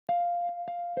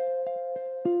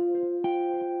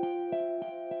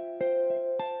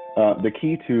The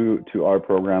key to our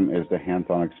program is the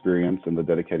hands-on experience and the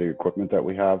dedicated equipment that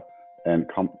we have, and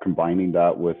combining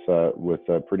that with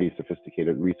a pretty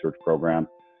sophisticated research program,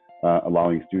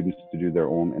 allowing students to do their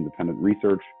own independent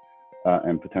research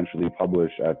and potentially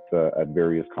publish at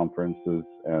various conferences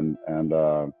and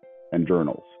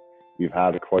journals. We've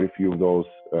had quite a few of those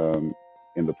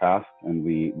in the past, and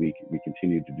we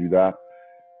continue to do that.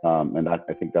 And I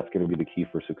think that's going to be the key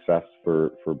for success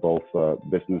for both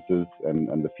businesses,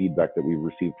 and the feedback that we've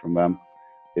received from them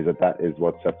is that is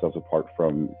what sets us apart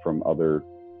from other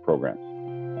programs.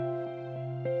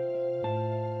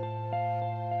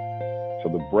 So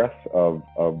the breadth of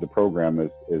the program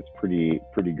is pretty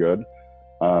good.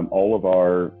 All of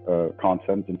our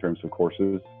content in terms of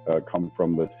courses come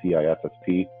from the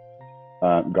CISSP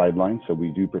guidelines. So we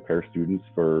do prepare students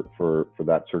for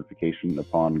that certification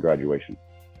upon graduation.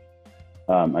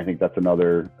 I think that's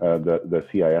another, the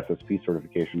CISSP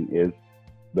certification is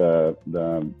the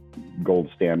gold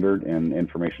standard in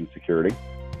information security.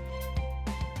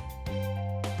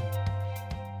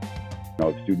 You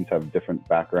know, students have different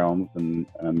backgrounds and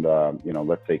you know,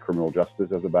 let's say criminal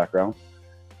justice as a background.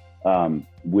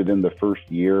 Within the first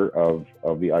year of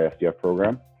the ISDF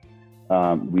program,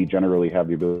 we generally have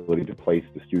the ability to place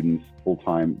the students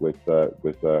full-time with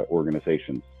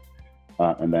organizations.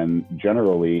 And then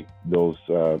generally those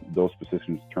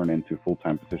positions turn into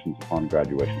full-time positions upon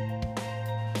graduation.